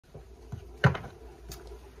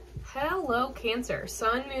Hello Cancer,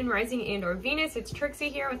 Sun, Moon, Rising, and or Venus. It's Trixie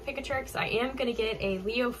here with Tricks. I am going to get a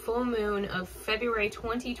Leo full moon of February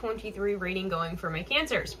 2023 reading going for my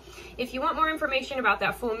Cancers. If you want more information about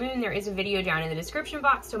that full moon, there is a video down in the description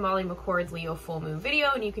box to Molly McCord's Leo full moon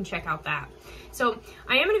video, and you can check out that. So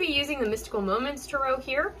I am going to be using the Mystical Moments Tarot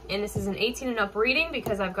here, and this is an 18 and up reading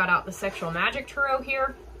because I've got out the Sexual Magic Tarot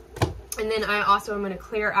here. And then I also am going to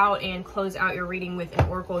clear out and close out your reading with an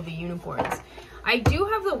Oracle of the Unicorns. I do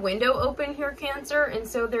have the window open here, Cancer, and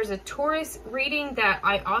so there's a Taurus reading that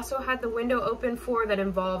I also had the window open for that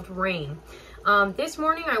involved rain. This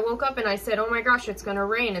morning I woke up and I said, oh my gosh, it's going to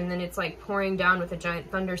rain, and then it's like pouring down with a giant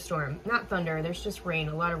thunderstorm. Not thunder, there's just rain,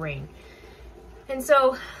 a lot of rain. And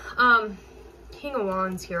so, King of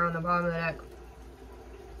Wands here on the bottom of the deck.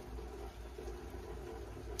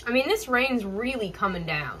 I mean, this rain's really coming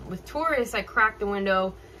down. With Taurus, I cracked the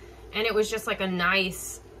window, and it was just like a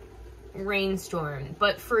nice rainstorm.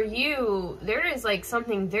 But for you, there is like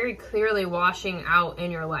something very clearly washing out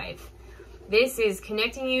in your life. This is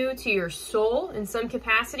connecting you to your soul in some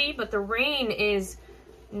capacity, but the rain is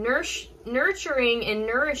nurturing and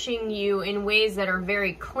nourishing you in ways that are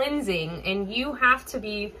very cleansing, and you have to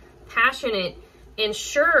be passionate and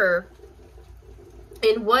sure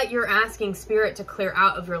in what you're asking Spirit to clear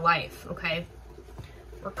out of your life, okay?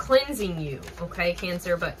 We're cleansing you, okay,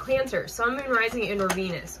 Cancer? But Cancer, Sun, Moon, Rising, and or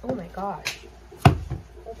Venus. Oh my gosh.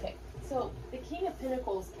 Okay, so the King of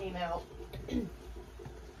Pentacles came out.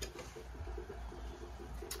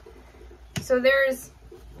 So there's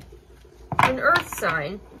an Earth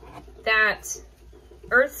sign, that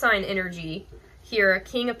Earth sign energy here, a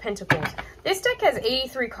King of Pentacles. This deck has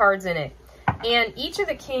 83 cards in it, and each of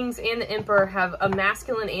the Kings and the Emperor have a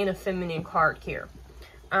masculine and a feminine card here.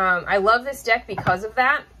 I love this deck because of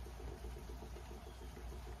that.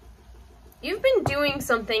 You've been doing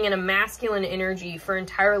something in a masculine energy for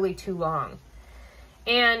entirely too long.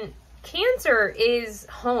 And Cancer is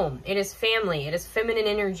home. It is family. It is feminine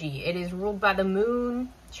energy. It is ruled by the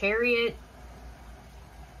moon, chariot.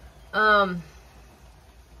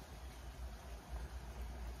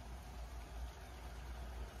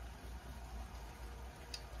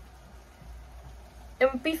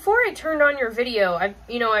 And before I turned on your video, I've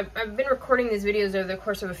been recording these videos over the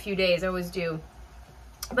course of a few days. I always do.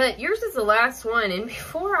 But yours is the last one. And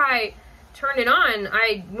before I turned it on,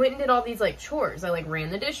 I went and did all these like chores. I like ran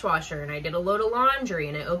the dishwasher, and I did a load of laundry,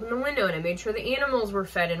 and I opened the window, and I made sure the animals were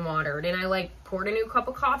fed and watered, and I like poured a new cup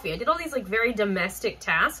of coffee. I did all these like very domestic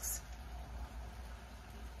tasks.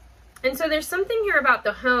 And so there's something here about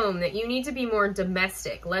the home that you need to be more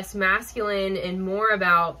domestic, less masculine, and more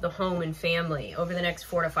about the home and family over the next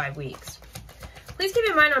 4 to 5 weeks. Please keep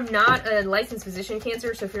in mind, I'm not a licensed physician,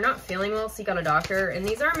 Cancer, so if you're not feeling well, seek out a doctor. And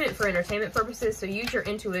these are meant for entertainment purposes, so use your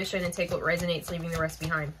intuition and take what resonates, leaving the rest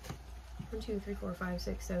behind. 1, 2, 3, 4, 5,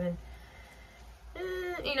 6, 7,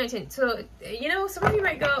 8, 9, 10. So, you know, some of you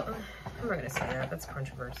might go, I'm not going to say that. That's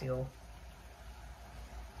controversial.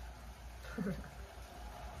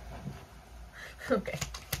 Okay.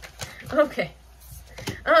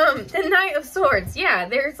 The Knight of Swords. Yeah,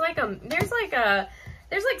 there's like something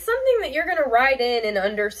that you're gonna ride in and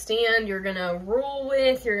understand. You're gonna rule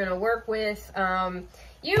with. You're gonna work with.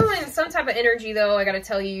 You in some type of energy, though. I gotta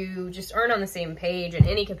tell you, just aren't on the same page in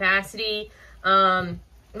any capacity.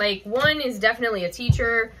 Like one is definitely a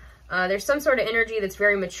teacher. There's some sort of energy that's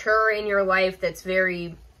very mature in your life. That's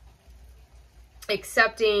very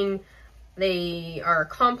accepting. They are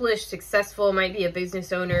accomplished, successful, might be a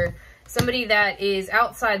business owner, somebody that is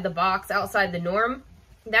outside the box, outside the norm.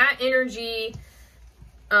 That energy,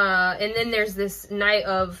 and then there's this Knight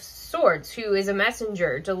of Swords, who is a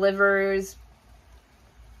messenger, delivers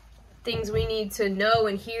things we need to know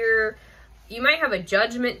and hear. You might have a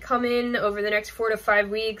judgment come in over the next 4 to 5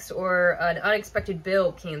 weeks, or an unexpected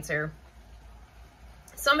bill, Cancer.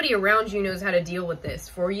 Somebody around you knows how to deal with this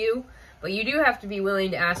for you, but you do have to be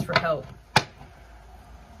willing to ask for help.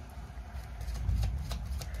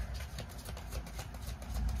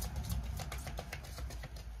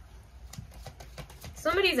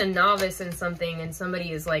 Somebody's a novice in something and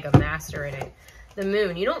somebody is like a master in it. The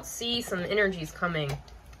Moon, you don't see some energies coming.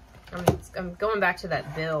 I'm going back to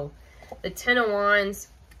that bill. The Ten of Wands,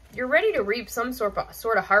 you're ready to reap some sort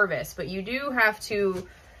of harvest, but you do have to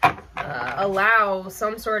allow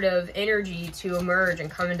some sort of energy to emerge and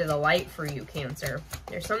come into the light for you, Cancer.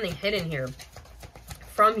 There's something hidden here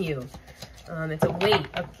from you. It's a weight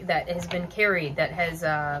that has been carried, that has,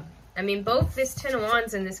 I mean, both this Ten of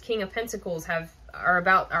Wands and this King of Pentacles are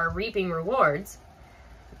about our reaping rewards.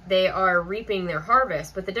 they are reaping their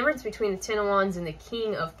harvest. But the difference between the Ten of Wands and the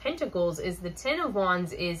King of Pentacles is the Ten of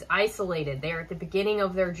Wands is isolated. They're at the beginning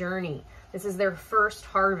of their journey. This is their first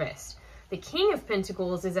harvest. The King of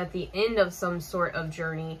Pentacles is at the end of some sort of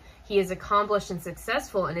journey. He is accomplished and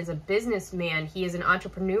successful and is a businessman. He is an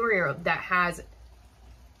entrepreneur that has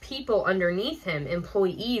people underneath him,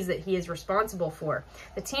 employees that he is responsible for.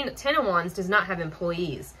 The Ten of Wands does not have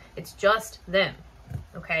employees. It's just them.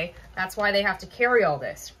 Okay? That's why they have to carry all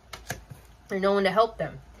this. There's no one to help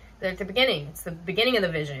them. They're at the beginning. It's the beginning of the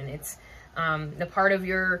vision. It's the part of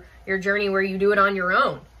your journey where you do it on your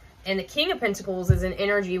own. And the King of Pentacles is an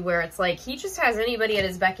energy where it's like he just has anybody at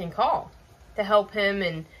his beck and call to help him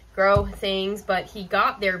and grow things, but he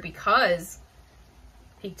got there because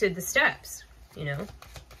he did the steps, you know.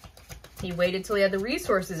 He waited till he had the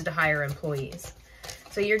resources to hire employees.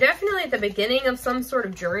 So you're definitely at the beginning of some sort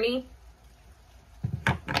of journey.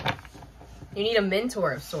 You need a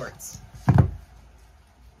mentor of sorts.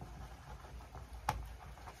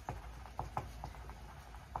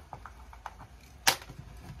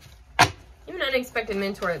 Even an unexpected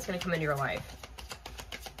mentor that's going to come into your life.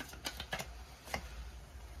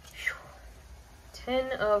 Whew.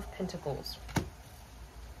 10 of Pentacles.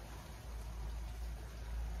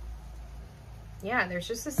 Yeah, there's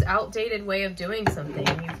just this outdated way of doing something.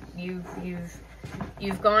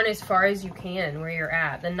 You've gone as far as you can where you're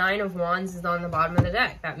at. The 9 of Wands is on the bottom of the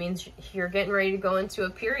deck. That means you're getting ready to go into a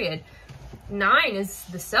period. 9 is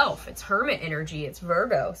the self. It's Hermit energy. It's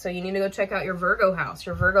Virgo. So you need to go check out your Virgo house,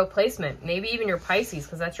 your Virgo placement, maybe even your Pisces,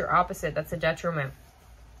 because that's your opposite. That's a detriment.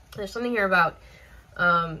 There's something here about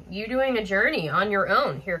you doing a journey on your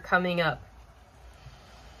own here coming up.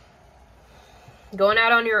 Going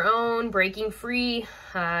out on your own, breaking free,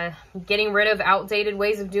 getting rid of outdated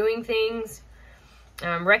ways of doing things,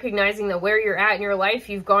 recognizing that where you're at in your life,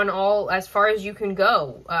 you've gone all as far as you can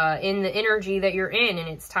go in the energy that you're in, and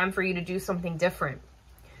it's time for you to do something different,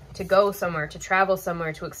 to go somewhere, to travel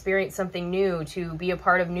somewhere, to experience something new, to be a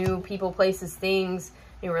part of new people, places, things,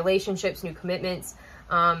 new relationships, new commitments.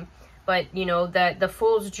 But, you know, that the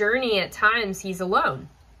Fool's journey, at times, he's alone.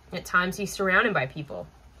 At times, he's surrounded by people.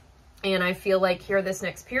 And I feel like here, this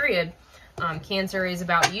next period, Cancer is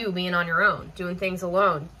about you being on your own, doing things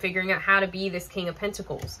alone, figuring out how to be this King of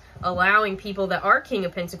Pentacles, allowing people that are King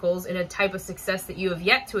of Pentacles in a type of success that you have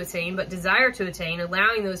yet to attain, but desire to attain,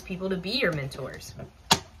 allowing those people to be your mentors.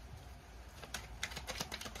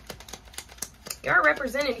 You are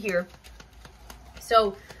represented here.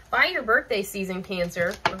 So by your birthday season,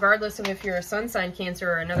 Cancer, regardless of if you're a sun sign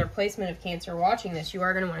Cancer or another placement of Cancer watching this, you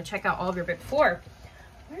are going to want to check out all of your bit 4.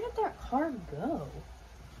 Where did that card go?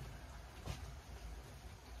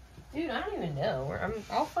 Dude, I don't even know.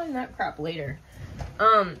 I'll find that crap later.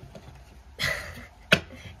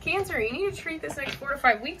 Cancer, you need to treat this next 4 to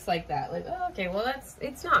 5 weeks like that. Like, oh, okay, well,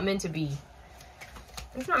 it's not meant to be.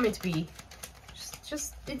 It's not meant to be.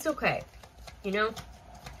 Just, it's okay. You know?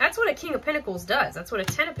 That's what a King of Pentacles does. That's what a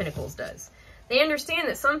 10 of Pentacles does. They understand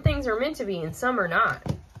that some things are meant to be and some are not.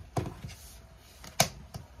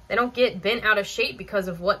 They don't get bent out of shape because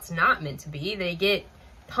of what's not meant to be. They get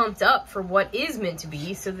pumped up for what is meant to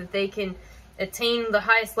be so that they can attain the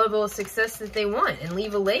highest level of success that they want and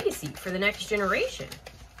leave a legacy for the next generation.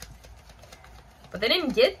 But they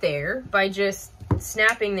didn't get there by just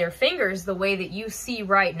snapping their fingers the way that you see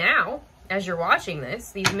right now as you're watching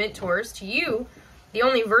this. These mentors, to you, the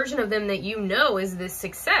only version of them that you know is this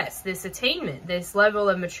success, this attainment, this level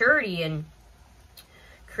of maturity and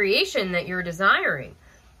creation that you're desiring.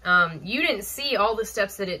 You didn't see all the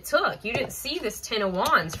steps that it took. You didn't see this 10 of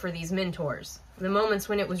Wands for these mentors, the moments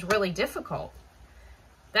when it was really difficult.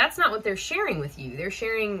 That's not what they're sharing with you. They're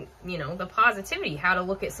sharing, you know, the positivity, how to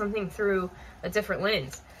look at something through a different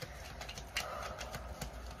lens.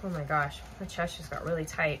 Oh my gosh, my chest just got really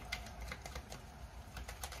tight.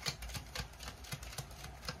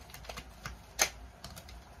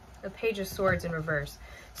 The Page of Swords in reverse.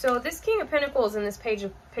 So this King of Pentacles and this Page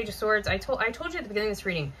of Swords, I told you at the beginning of this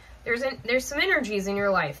reading, there's some energies in your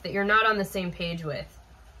life that you're not on the same page with.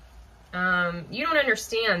 You don't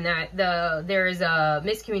understand that there is a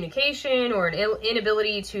miscommunication or an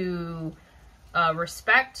inability to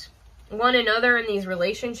respect one another in these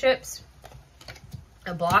relationships,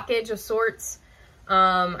 a blockage of sorts.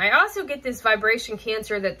 I also get this vibration,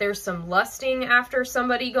 Cancer, that there's some lusting after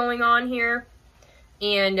somebody going on here,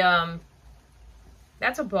 and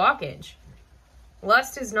that's a blockage.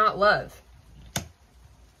 Lust is not love.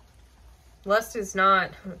 Lust is not...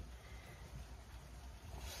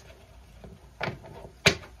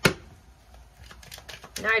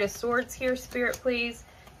 Knight of Swords here, Spirit, please.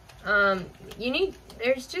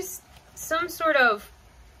 There's just some sort of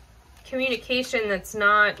communication that's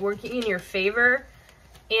not working in your favor.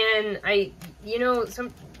 And I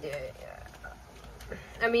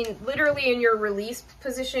mean, literally in your release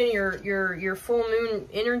position, your full moon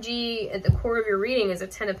energy at the core of your reading is a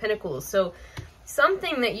 10 of Pentacles. So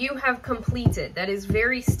something that you have completed that is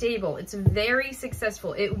very stable, it's very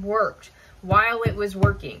successful, it worked while it was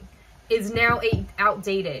working, is now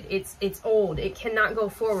outdated. It's old. It cannot go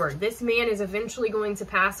forward. This man is eventually going to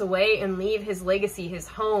pass away and leave his legacy, his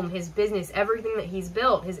home, his business, everything that he's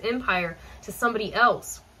built, his empire, to somebody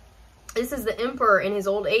else. This is the emperor in his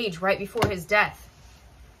old age, right before his death.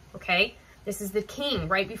 Okay? This is the king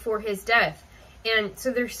right before his death. And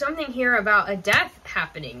so there's something here about a death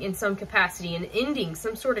happening in some capacity, an ending,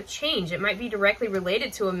 some sort of change. It might be directly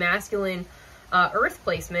related to a masculine earth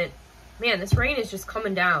placement. Man, this rain is just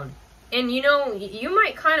coming down. And you know, you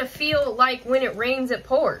might kind of feel like when it rains, it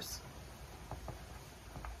pours.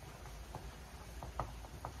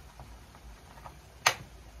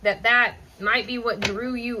 That might be what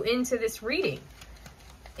drew you into this reading,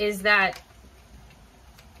 is that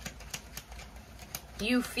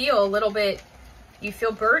you feel a little bit, you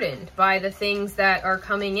feel burdened by the things that are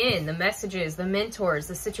coming in, the messages, the mentors,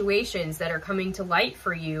 the situations that are coming to light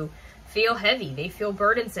for you feel heavy. They feel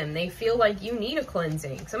burdensome. They feel like you need a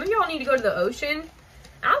cleansing. Some of y'all need to go to the ocean.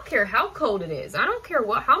 I don't care how cold it is. I don't care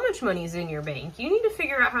how much money is in your bank. You need to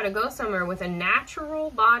figure out how to go somewhere with a natural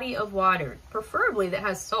body of water, preferably that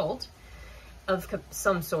has salt of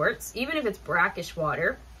some sorts, even if it's brackish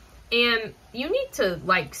water. And you need to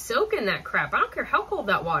like soak in that crap. I don't care how cold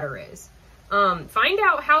that water is. Find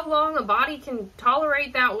out how long a body can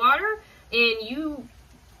tolerate that water, and you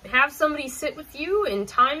have somebody sit with you and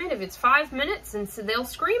time it. If it's 5 minutes, and so they'll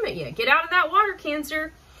scream at you, get out of that water,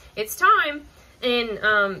 Cancer. It's time.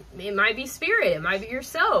 And it might be spirit, it might be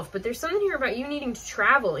yourself, but there's something here about you needing to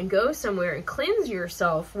travel and go somewhere and cleanse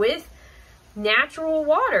yourself with natural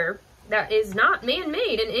water that is not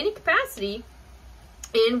man-made in any capacity,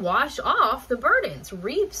 and wash off the burdens,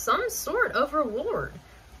 reap some sort of reward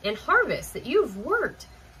and harvest that you've worked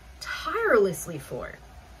tirelessly for.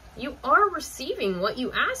 You are receiving what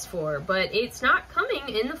you asked for, but it's not coming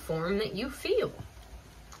in the form that you feel.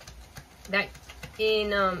 That in,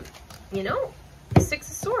 you know, the Six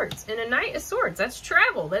of Swords and a Knight of Swords, that's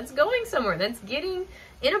travel, that's going somewhere, that's getting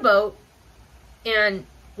in a boat and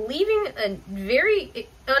leaving a very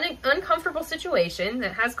uncomfortable situation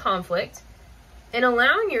that has conflict and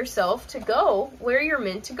allowing yourself to go where you're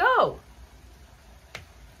meant to go.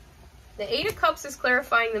 The Eight of Cups is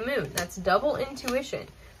clarifying the moon. That's double intuition,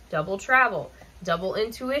 double travel, double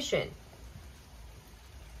intuition.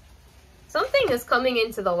 Something is coming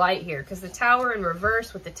into the light here, because the Tower in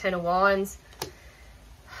reverse with the Ten of Wands.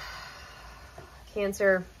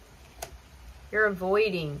 Cancer, you're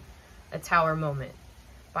avoiding a Tower moment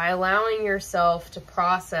by allowing yourself to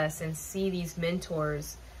process and see these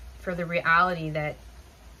mentors for the reality that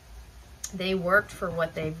they worked for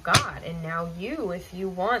what they've got. And now you, if you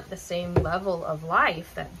want the same level of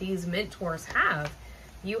life that these mentors have,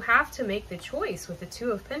 you have to make the choice with the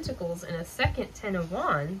Two of Pentacles and a second Ten of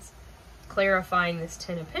Wands, clarifying this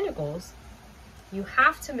Ten of Pentacles. You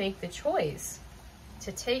have to make the choice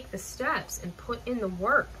to take the steps and put in the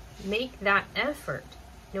work. Make that effort,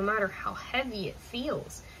 no matter how heavy it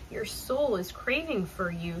feels. Your soul is craving for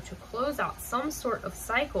you to close out some sort of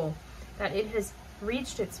cycle that it has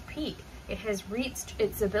reached its peak. It has reached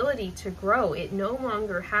its ability to grow. It no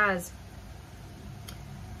longer has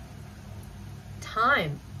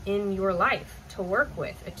time in your life to work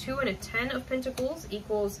with. A 2 and a 10 of Pentacles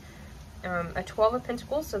equals a 12 of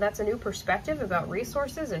Pentacles. So that's a new perspective about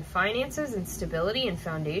resources and finances and stability and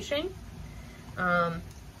foundation.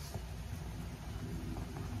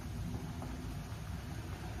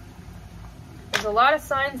 There's a lot of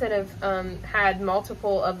signs that have had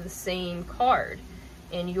multiple of the same card,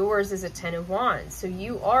 and yours is a Ten of Wands. So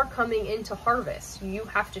you are coming into harvest. You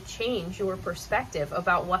have to change your perspective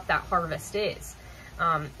about what that harvest is.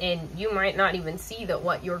 And you might not even see that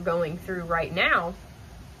what you're going through right now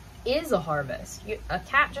is a harvest. A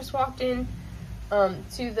cat just walked in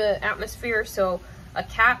to the atmosphere, so a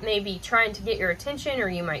cat may be trying to get your attention, or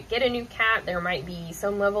you might get a new cat. There might be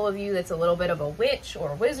some level of you that's a little bit of a witch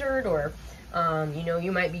or wizard, or you know,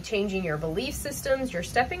 you might be changing your belief systems. You're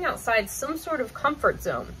stepping outside some sort of comfort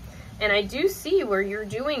zone. And I do see where you're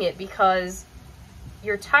doing it because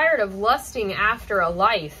you're tired of lusting after a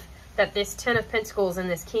life that this Ten of Pentacles and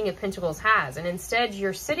this King of Pentacles has. And instead,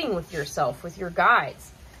 you're sitting with yourself, with your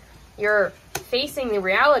guides. You're facing the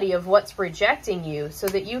reality of what's rejecting you so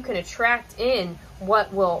that you can attract in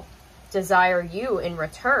what will desire you in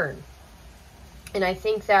return. And I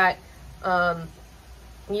think that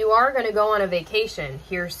you are going to go on a vacation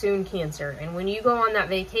here soon, Cancer. And when you go on that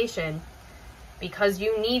vacation, because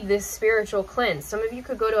you need this spiritual cleanse, some of you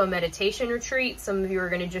could go to a meditation retreat. Some of you are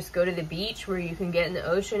going to just go to the beach where you can get in the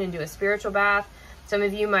ocean and do a spiritual bath. Some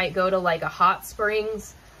of you might go to like a hot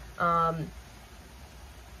springs.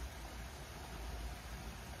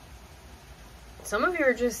 Some of you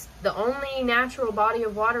are just, the only natural body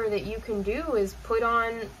of water that you can do is put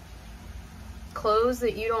on clothes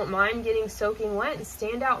that you don't mind getting soaking wet and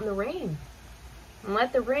stand out in the rain. And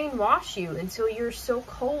let the rain wash you until you're so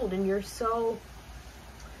cold and you're so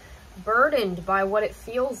burdened by what it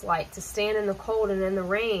feels like to stand in the cold and in the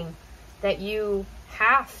rain that you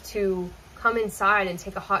have to come inside and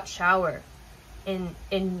take a hot shower and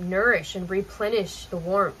nourish and replenish the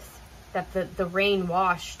warmth that the rain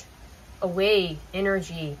washed away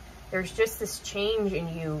energy. There's just this change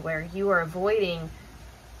in you where you are avoiding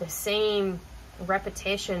the same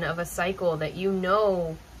repetition of a cycle that you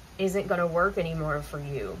know isn't going to work anymore for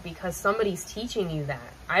you because somebody's teaching you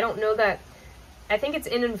that. I don't know that. I think it's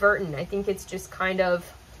inadvertent. I think it's just kind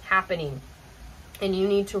of happening, and you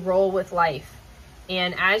need to roll with life.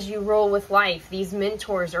 And as you roll with life, these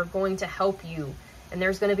mentors are going to help you, and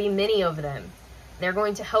there's going to be many of them. They're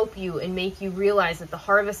going to help you and make you realize that the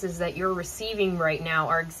harvests that you're receiving right now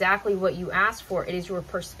are exactly what you asked for. It is your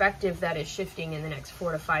perspective that is shifting in the next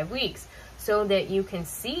 4 to 5 weeks so that you can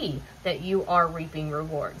see that you are reaping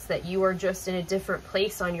rewards, that you are just in a different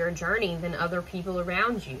place on your journey than other people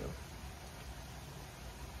around you.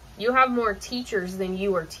 You have more teachers than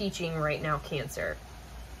you are teaching right now, Cancer.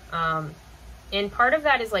 And part of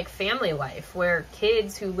that is like family life, where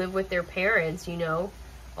kids who live with their parents, you know,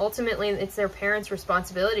 ultimately, it's their parents'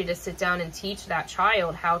 responsibility to sit down and teach that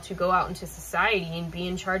child how to go out into society and be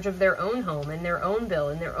in charge of their own home and their own bill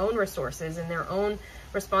and their own resources and their own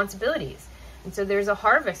responsibilities. And so there's a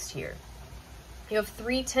harvest here. You have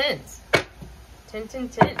 3 10s. 10, 10,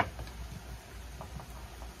 10.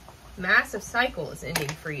 Massive cycle is ending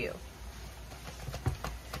for you.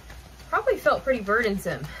 Probably felt pretty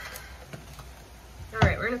burdensome. All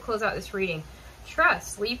right, we're going to close out this reading.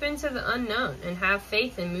 Trust, leap into the unknown and have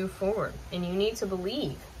faith and move forward. And you need to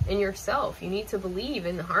believe in yourself. You need to believe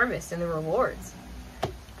in the harvest and the rewards.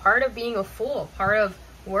 Part of being a fool, part of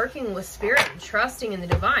working with spirit and trusting in the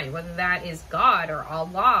divine, whether that is God or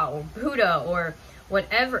Allah or Buddha or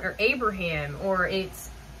whatever, or Abraham, or it's,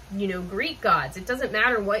 you know, Greek gods. It doesn't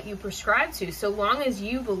matter what you prescribe to, so long as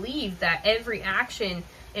you believe that every action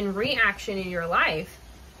and reaction in your life,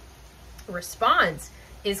 response,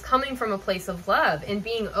 is coming from a place of love and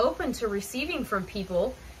being open to receiving from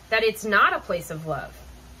people that it's not a place of love.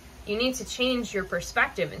 You need to change your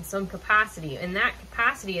perspective in some capacity, and that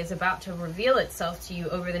capacity is about to reveal itself to you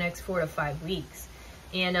over the next 4 to 5 weeks.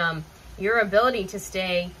 And your ability to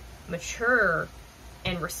stay mature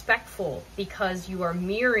and respectful because you are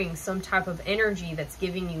mirroring some type of energy that's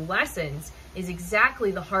giving you lessons is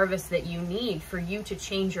exactly the harvest that you need for you to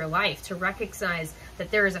change your life, to recognize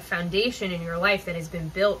that there is a foundation in your life that has been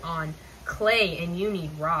built on clay and you need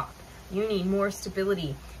rock. You need more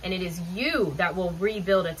stability, and it is you that will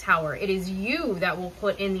rebuild a tower. It is you that will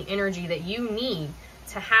put in the energy that you need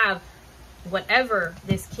to have whatever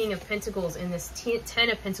this King of Pentacles and this 10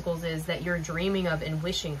 of Pentacles is that you're dreaming of and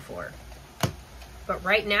wishing for. But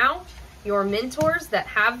right now, your mentors that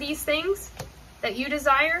have these things that you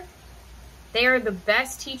desire, they are the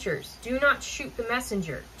best teachers. Do not shoot the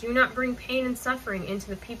messenger. Do not bring pain and suffering into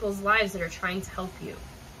the people's lives that are trying to help you.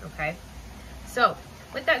 Okay? So,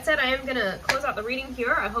 with that said, I am going to close out the reading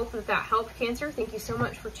here. I hope that that helped, Cancer. Thank you so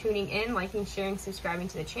much for tuning in, liking, sharing, subscribing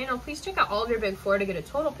to the channel. Please check out all of your Big Four to get a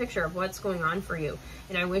total picture of what's going on for you.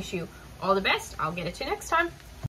 And I wish you all the best. I'll get at you next time.